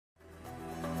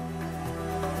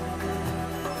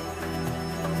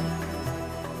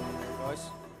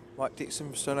Mike Dixon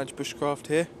from Stone Age Bushcraft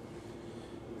here.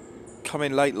 Come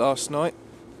in late last night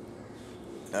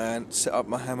and set up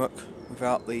my hammock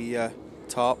without the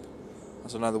tarp,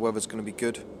 as I know the weather's going to be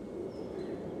good,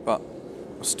 but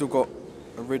I've still got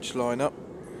a ridge line up,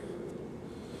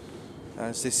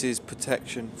 as this is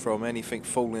protection from anything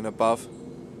falling above.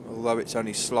 Although it's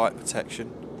only slight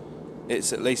protection,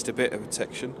 it's at least a bit of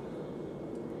protection.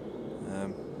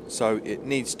 So it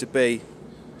needs to be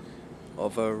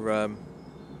of a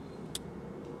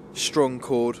strong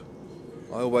cord.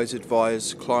 I always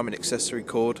advise climbing accessory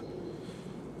cord.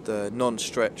 The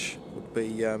non-stretch would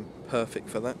be perfect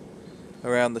for that.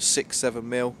 Around the 6-7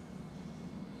 mil.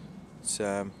 It's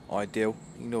ideal.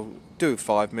 You can do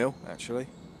 5 mil actually.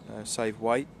 Save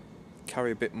weight.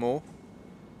 Carry a bit more.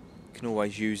 You can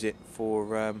always use it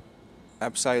for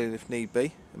abseiling if need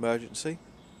be. Emergency.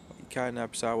 You can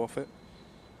abseil off it.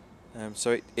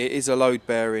 So it is a load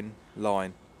bearing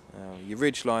line. Your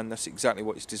ridge line, that's exactly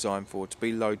what it's designed for, to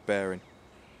be load bearing.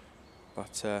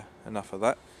 But enough of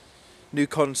that. New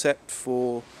concept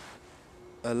for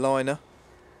a liner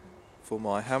for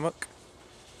my hammock.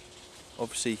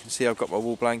 Obviously you can see I've got my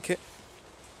wool blanket,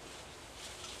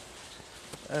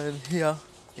 and here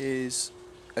is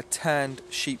a tanned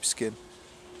sheepskin,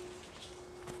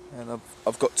 and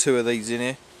I've got 2 of these in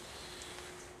here,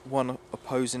 one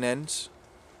opposing ends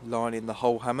lining the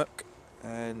whole hammock,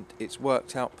 and it's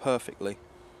worked out perfectly.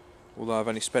 Although I've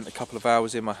only spent a couple of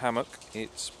hours in my hammock,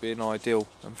 it's been ideal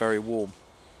and very warm.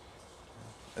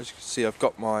 As you can see, I've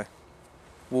got my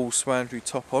wool swandry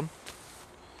top on,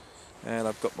 and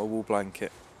I've got my wool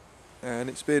blanket, and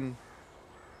it's been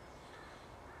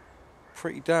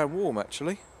pretty damn warm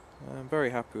actually. I'm very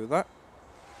happy with that.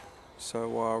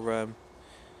 So I'll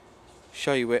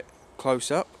show you it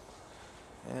close up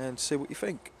and see what you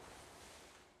think.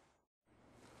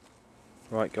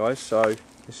 Right guys, so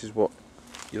this is what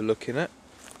you're looking at.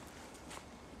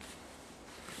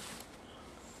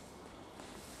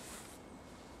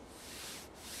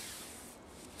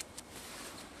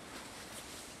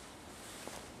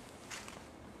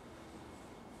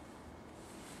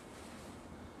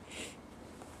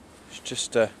 It's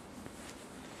just a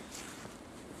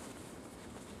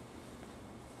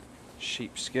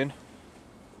sheepskin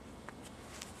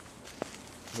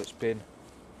that's been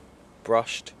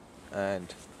brushed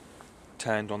and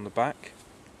tanned on the back,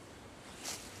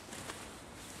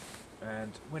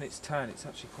 and when it's tanned it's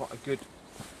actually quite a good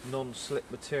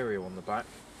non-slip material on the back.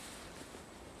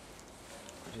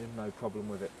 There's no problem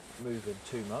with it moving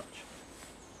too much.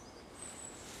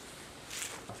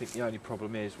 I think the only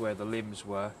problem is where the limbs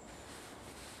were,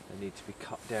 they need to be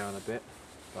cut down a bit,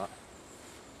 but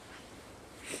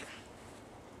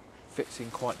fits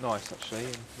in quite nice actually.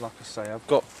 And like I say, I've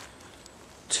got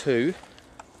 2.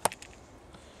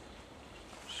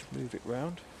 Just move it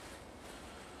round,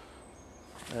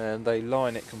 and they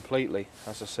line it completely,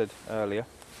 as I said earlier,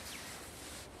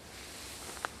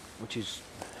 which is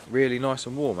really nice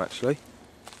and warm actually.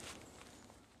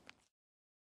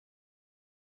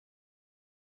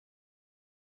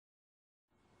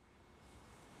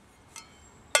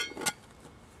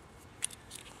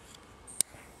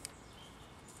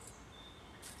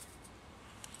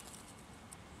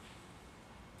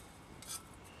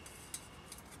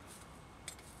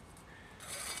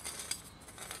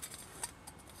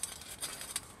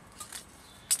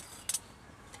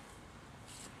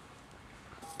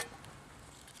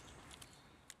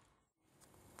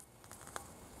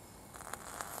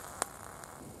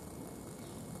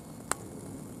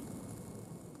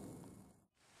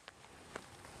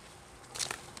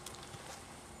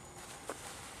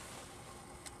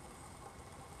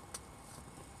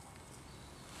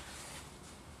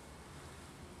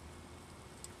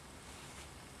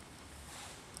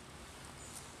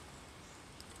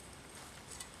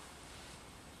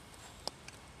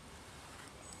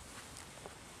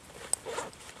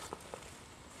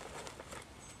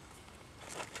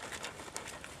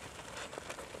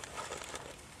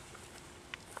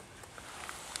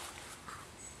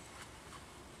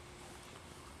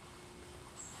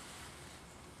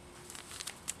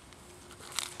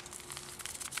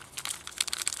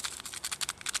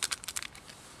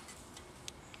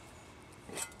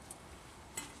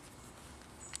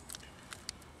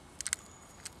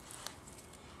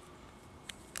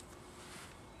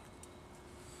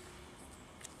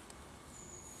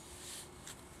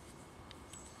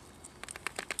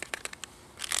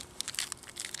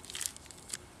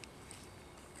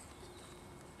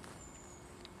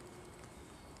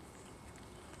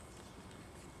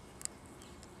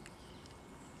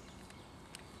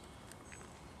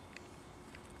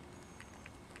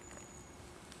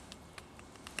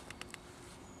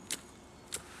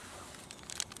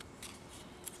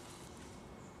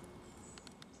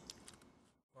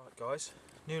 Guys,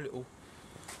 new little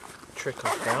trick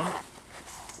I've found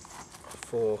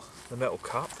for the metal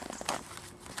cup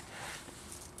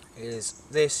is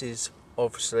this is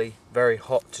obviously very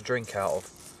hot to drink out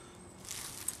of,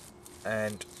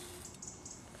 and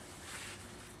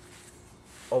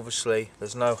obviously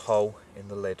there's no hole in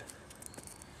the lid.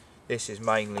 This is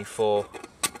mainly for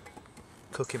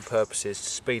cooking purposes, to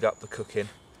speed up the cooking,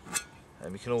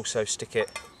 and you can also stick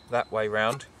it that way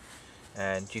round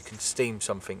and you can steam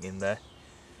something in there.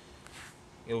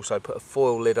 You also put a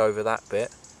foil lid over that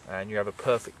bit and you have a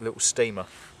perfect little steamer.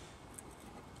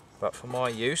 But for my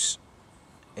use,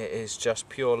 it is just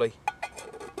purely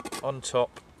on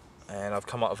top, and I've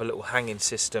come up with a little hanging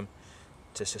system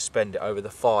to suspend it over the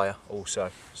fire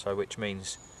also, so which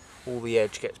means all the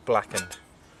edge gets blackened.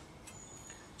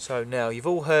 So now you've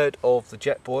all heard of the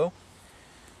jet boil.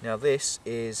 Now this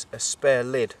is a spare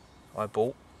lid I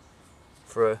bought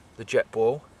for the jet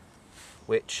boil,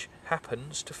 which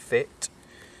happens to fit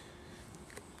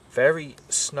very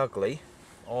snugly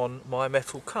on my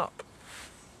metal cup.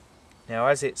 Now,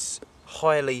 as it's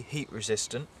highly heat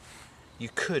resistant, you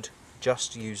could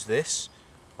just use this.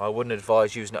 I wouldn't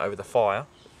advise using it over the fire,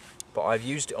 but I've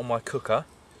used it on my cooker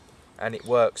and it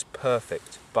works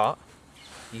perfect. But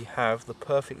you have the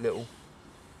perfect little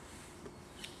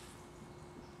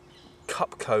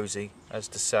cup cozy, as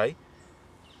to say,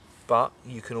 but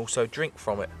you can also drink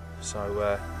from it.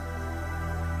 So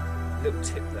little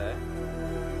tip there.